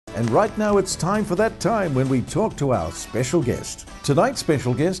And right now it's time for that time when we talk to our special guest. Tonight's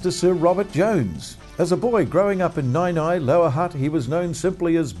special guest is Sir Robert Jones. As a boy growing up in Nainai, Lower Hutt, he was known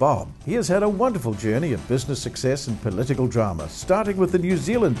simply as Bob. He has had a wonderful journey of business success and political drama, starting with the New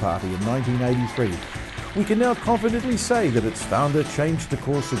Zealand Party in 1983. We can now confidently say that its founder changed the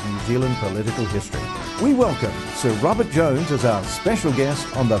course of New Zealand political history. We welcome Sir Robert Jones as our special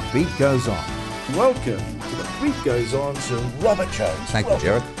guest on The Beat Goes On. Welcome to The Beat Goes On, Sir Robert Jones. Thank you,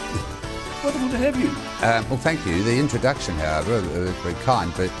 Jared. Wonderful to have you. Well, thank you. The introduction, however, very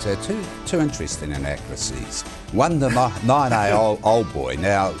kind, but two interesting inaccuracies. One, the Nainai old boy.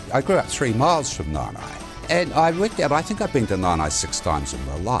 Now, I grew up 3 miles from Nainai, and I worked out, I think I've been to Nainai 6 times in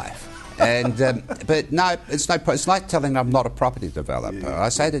my life. And but no, it's like telling I'm not a property developer. Yeah. I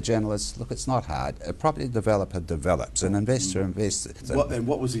say to journalists, look, it's not hard. A property developer develops, an investor invests. And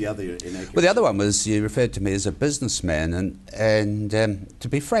what was the other inaccuracy? Well, the other one was you referred to me as a businessman, and to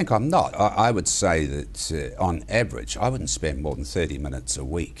be frank, I'm not. I would say that on average, I wouldn't spend more than 30 minutes a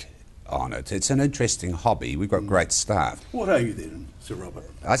week on it. It's an interesting hobby. We've got great staff. What are you then, Sir Robert?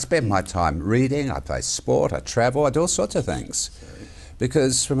 I spend my time reading, I play sport, I travel, I do all sorts of things.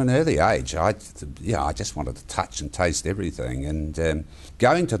 Because from an early age, I just wanted to touch and taste everything. And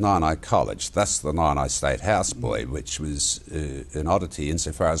going to Nainai College, thus the Nainai State Houseboy, which was an oddity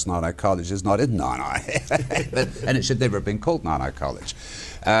insofar as Nainai College is not in Nainai, and it should never have been called Nainai College.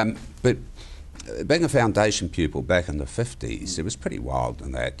 But being a foundation pupil back in the 50s, it was pretty wild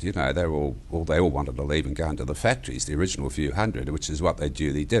in that. You know, they all wanted to leave and go into the factories, the original few hundred, which is what they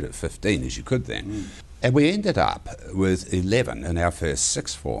duly did at 15, as you could then. And we ended up with 11 in our first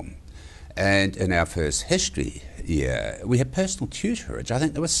sixth form. And in our first history year, we had personal tutorage. I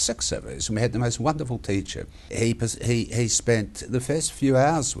think there were 6 of us, and we had the most wonderful teacher. He spent the first few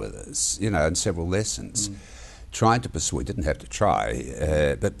hours with us, you know, in several lessons, trying to persuade, we didn't have to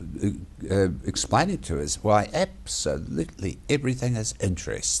try, but explaining to us why absolutely everything is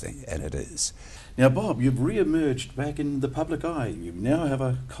interesting, and it is. Now, Bob, you've re-emerged back in the public eye. You now have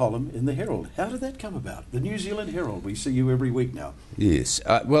a column in the Herald. How did that come about? The New Zealand Herald. We see you every week now. Yes.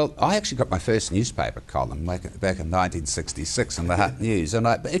 Well, I actually got my first newspaper column back in 1966 in the Hutt News. And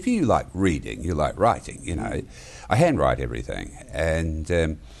if you like reading, you like writing, you know. I handwrite everything, and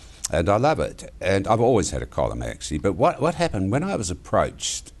I love it. And I've always had a column, actually. But what happened when I was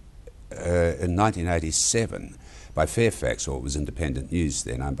approached in 1987 by Fairfax, or it was Independent News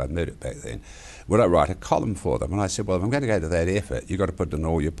then, owned by Murdoch back then, would I write a column for them? And I said, well, if I'm going to go to that effort, you've got to put it in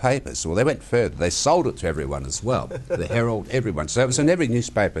all your papers. Well, they went further. They sold it to everyone as well, the Herald, everyone. So it was in every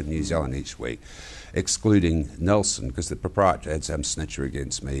newspaper in New Zealand each week, excluding Nelson, because the proprietor had some snitcher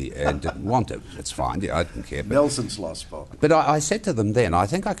against me and didn't want it. It's fine, yeah, I didn't care. But Nelson's lost, Bob. But I said to them then, I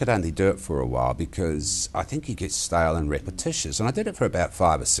think I could only do it for a while because I think you get stale and repetitious. And I did it for about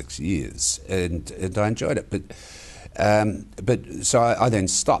 5 or 6 years, and I enjoyed it. So I then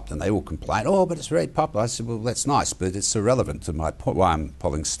stopped, and they all complained, oh, but it's very popular. I said, well, that's nice, but it's irrelevant to why I'm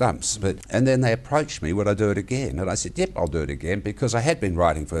pulling stumps. And then they approached me, would I do it again? And I said, yep, I'll do it again, because I had been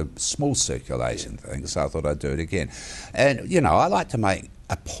writing for small circulation things, so I thought I'd do it again. And, you know, I like to make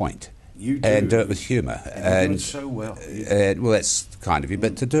a point. You do. And do it with humour. And you do it so well. Well, that's kind of you,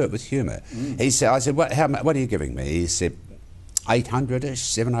 but to do it with humour. I said, what are you giving me? He said, 800-ish,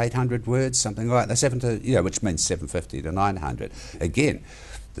 700-800 words, something like that, which means 750 to 900. Again,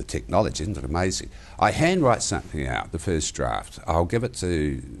 the technology, isn't it amazing? I handwrite something out, the first draft. I'll give it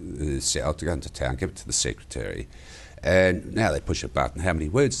to I'll go into town, give it to the secretary, and now they push a button, how many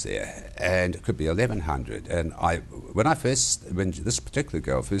words there? And it could be 1,100. And when this particular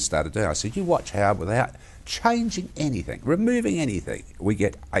girl first started doing it, I said, you watch how without changing anything, removing anything, we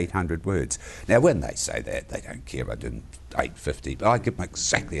get 800 words. Now, when they say that, they don't care if I didn't 850, but I give them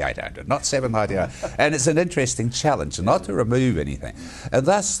exactly 800, not 799. And it's an interesting challenge, not to remove anything. And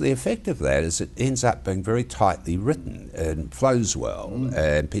thus, the effect of that is it ends up being very tightly written and flows well.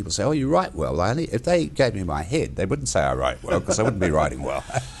 And people say, oh, you write well. If they gave me my head, they wouldn't say I write well, because I wouldn't be writing well.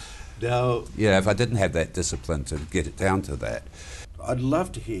 Now, if I didn't have that discipline to get it down to that. I'd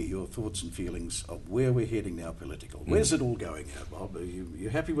love to hear your thoughts and feelings of where we're heading now political. Where's it all going now, Bob? Are you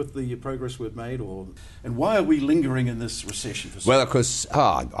happy with the progress we've made, and why are we lingering in this recession for so long? Well, of course,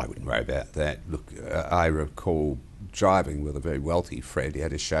 I wouldn't worry about that. Look, I recall driving with a very wealthy friend. He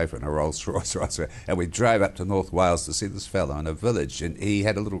had a chauffeur in a Rolls Royce, and we drove up to North Wales to see this fellow in a village, and he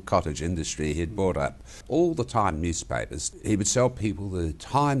had a little cottage industry he'd bought up. All the time newspapers, he would sell people the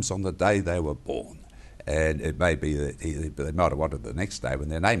times on the day they were born. And it may be that they might have wanted the next day when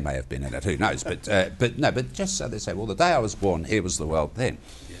their name may have been in it, who knows. But just so they say, well, the day I was born, here was the world then.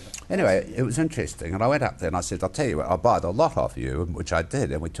 Yeah. Anyway, it was interesting, and I went up there and I said, I'll tell you what, I'll buy the lot off you, which I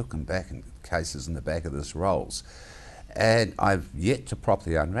did, and we took them back in cases in the back of this Rolls. And I've yet to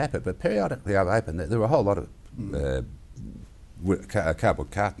properly unwrap it, but periodically I've opened it. There were a whole lot of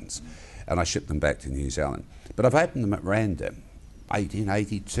cardboard cartons, and I shipped them back to New Zealand. But I've opened them at random,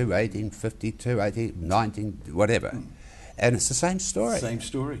 1882, 1852, 19, whatever. And it's the same story. Same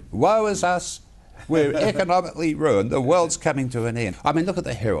story. Woe is us. We're economically ruined. The world's coming to an end. I mean, look at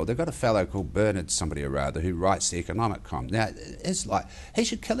the Herald. They've got a fellow called Bernard somebody or other who writes the economic column. Now, it's like, he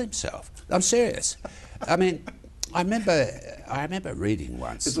should kill himself. I'm serious. I mean, I remember reading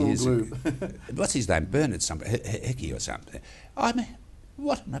once. It's all glue. What's his name? Bernard somebody, Hickey or something. I mean,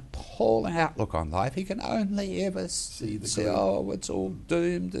 what an appalling outlook on life. He can only ever say, oh, it's all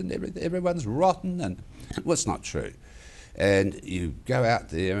doomed and everyone's rotten. And well, it's not true. And you go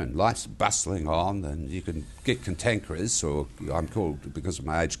out there and life's bustling on, and you can get cantankerous, or I'm called, because of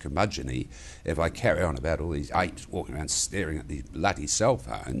my age, curmudgeon-y, if I carry on about all these apes walking around staring at these bloody cell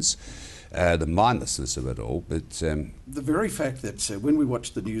phones, the mindlessness of it all. But the very fact that when we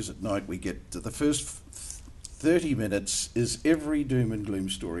watch the news at night, we get the first 30 minutes is every doom and gloom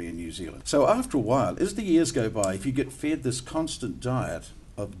story in New Zealand. So after a while, as the years go by, if you get fed this constant diet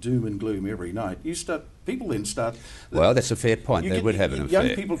of doom and gloom every night, people then start... Well, that's a fair point. They would have an affair.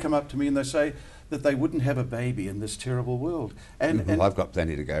 Young people come up to me and they say that they wouldn't have a baby in this terrible world. And I've got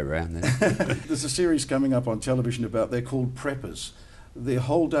plenty to go around then. There's a series coming up on television they're called preppers. Their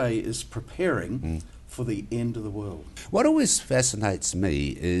whole day is preparing for the end of the world. What always fascinates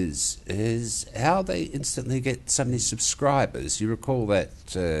me is how they instantly get so many subscribers. You recall that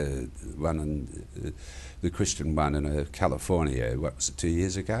one in... the Christian one in California, what was it, 2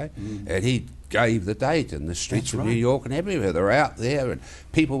 years ago? And he gave the date in the streets of New York and everywhere. They're out there, and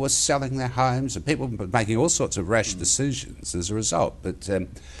people were selling their homes, and people were making all sorts of rash decisions as a result. But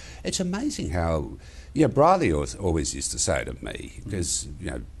it's amazing how, Briley always used to say to me, because,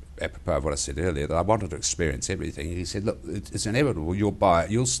 apropos of what I said earlier, that I wanted to experience everything. He said, look, it's inevitable,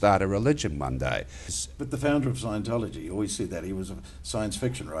 you'll start a religion one day. But the founder of Scientology always said that. He was a science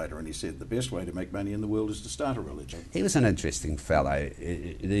fiction writer, and he said the best way to make money in the world is to start a religion. He was an interesting fellow.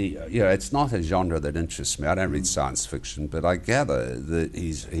 It's not a genre that interests me. I don't read science fiction, but I gather that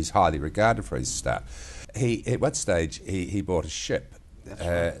he's highly regarded for his stuff. At one stage, he bought a ship.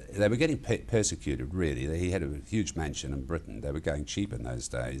 They were getting persecuted, really. He had a huge mansion in Britain. They were going cheap in those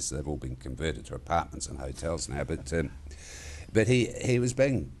days. They've all been converted to apartments and hotels now. But he was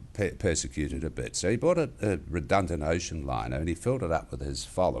being persecuted a bit. So he bought a redundant ocean liner, and he filled it up with his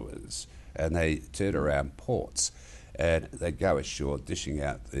followers, and they toured around ports, and they'd go ashore dishing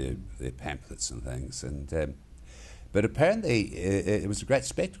out their pamphlets and things. But apparently it was a great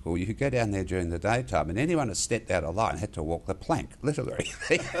spectacle. You could go down there during the daytime, and anyone who stepped out of line had to walk the plank, literally.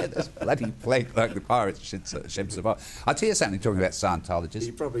 They had this bloody plank like the pirates' ships of war. I'll tell you something, talking about Scientologists.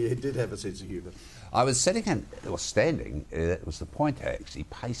 He probably did have a sense of humour. I was standing, it was the point actually,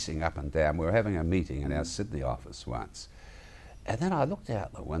 pacing up and down. We were having a meeting in our Sydney office once. And then I looked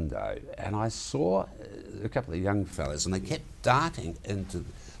out the window and I saw a couple of young fellas, and they kept darting into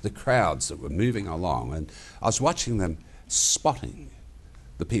the crowds that were moving along, and I was watching them spotting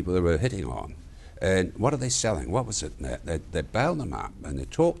the people they were hitting on. And what are they selling? What was it? They bail them up, and they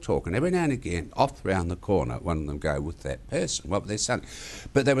talk, and every now and again, off round the corner, one of them go with that person. What were they selling?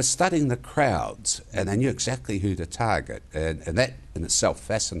 But they were studying the crowds, and they knew exactly who to target, and that in itself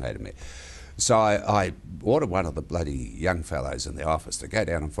fascinated me. So I ordered one of the bloody young fellows in the office to go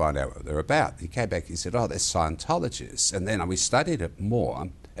down and find out what they're about. He came back, he said, oh, they're Scientologists. And then we studied it more,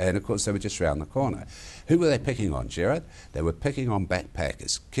 and of course they were just round the corner. Who were they picking on, Gerard? They were picking on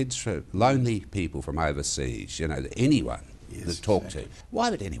backpackers, lonely people from overseas, anyone that talked to. Why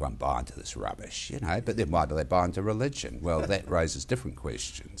would anyone buy into this rubbish, But then why do they buy into religion? Well, that raises different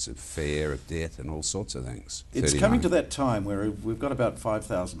questions of fear, of death, and all sorts of things. It's coming to that time where we've got about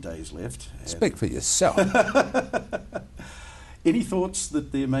 5,000 days left. Speak for yourself. Any thoughts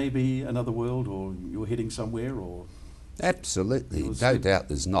that there may be another world, or you're heading somewhere, or...? Absolutely, no doubt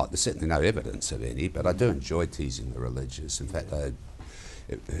there's not. There's certainly no evidence of any, but I do enjoy teasing the religious. In fact, I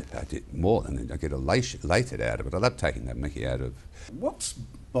did more than I get elated out of it. I love taking that mickey out of... What's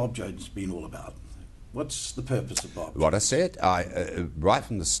Bob Jones been all about? What's the purpose of Bob? What I said, right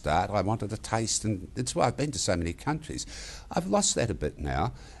from the start, I wanted a taste, and it's why I've been to so many countries. I've lost that a bit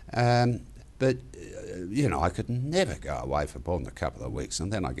now, but I could never go away for more than a couple of weeks,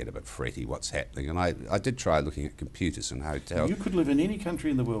 and then I get a bit fretty what's happening. And I did try looking at computers and hotels. You could live in any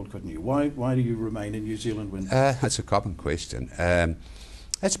country in the world, couldn't you? Why do you remain in New Zealand when... That's a common question.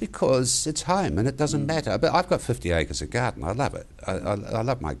 That's because it's home and it doesn't matter. But I've got 50 acres of garden. I love it. I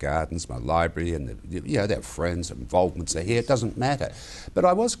love my gardens, my library, and their friends, involvements are here. It doesn't matter. But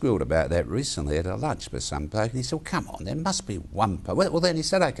I was grilled about that recently at a lunch with some bloke, and he said, well, come on, there must be one. Well, then he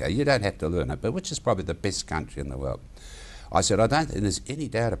said, okay, you don't have to learn it, but which is probably the best country in the world? I said, I don't think there's any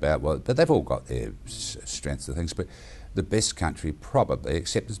doubt about but they've all got their strengths and things, but the best country probably,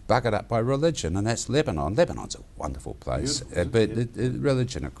 except it's buggered up by religion, and that's Lebanon. Lebanon's a wonderful place, but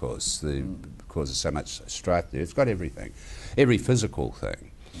religion, of course, causes so much strife there. It's got everything, every physical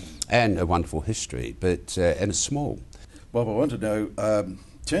thing, and a wonderful history, but and it's small. Bob, I want to know,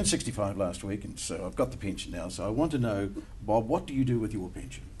 turned 65 last week, and so I've got the pension now, so I want to know, Bob, what do you do with your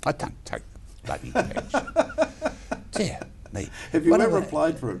pension? I don't take the bloody pension. Dear me. Have you ever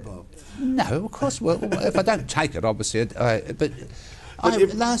applied for it, Bob? No, of course. Well, if I don't take it, obviously.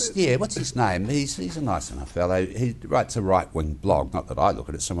 Last year, what's his name? He's a nice enough fellow. He writes a right-wing blog. Not that I look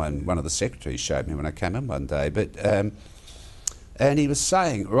at it. One of the secretaries showed me when I came in one day. But and he was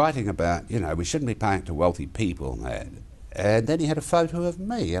writing about, we shouldn't be paying to wealthy people and that. And then he had a photo of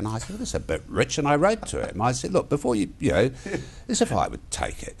me, and I said, well, this is a bit rich, and I wrote to him. I said, look, before as if I would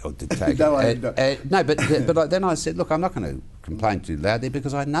take it, or did take it. No, but then I said, look, I'm not going to complain too loudly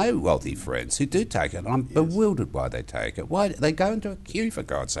because I know wealthy friends who do take it, and I'm bewildered why they take it. Why they go into a queue, for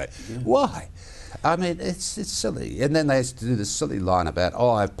God's sake? Yeah. Why? I mean, it's silly. And then they used to do this silly line about,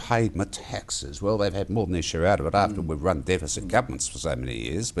 I've paid my taxes. Well, they've had more than their share out of it after we've run deficit governments for so many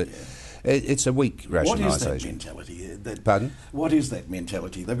years, but... It's a weak rationalisation. What is that mentality? Pardon? What is that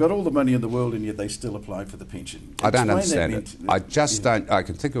mentality? They've got all the money in the world and yet they still apply for the pension. I don't understand it. I just don't. I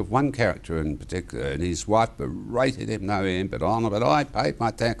can think of one character in particular, and his wife berated him no end, but I paid my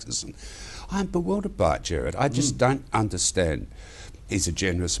taxes. And I'm bewildered by it, Jared. I just don't understand. He's a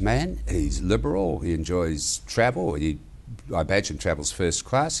generous man. He's liberal. He enjoys travel. I imagine travels first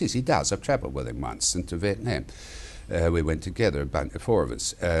class. Yes, he does. I've travelled with him once into Vietnam. We went together, four of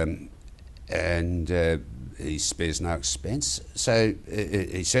us. And he spares no expense, so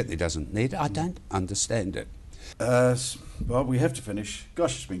he certainly doesn't need it. I don't understand it. Well, we have to finish.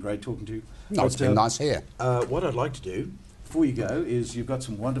 Gosh, it's been great talking to you. No, it's been nice here. What I'd like to do, before you go, is you've got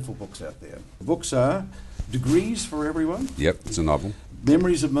some wonderful books out there. The books are Degrees for Everyone. Yep, it's a novel.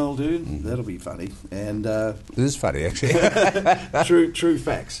 Memories of Muldoon, that'll be funny. And it is funny, actually. True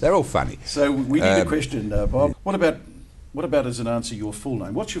facts. They're all funny. So we need a question, Bob. What about as an answer your full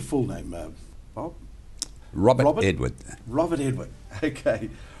name? What's your full name, Bob? Robert Edward. Robert Edward. Okay.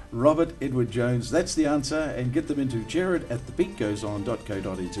 Robert Edward Jones. That's the answer. And get them into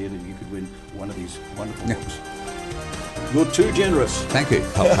jared@thebeatgoeson.co.nz and you could win one of these wonderful books. You're too generous. Thank you.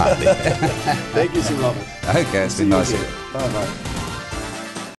 Oh, hardly. Thank you, Sir Robert. Okay, it's been nice. Bye-bye.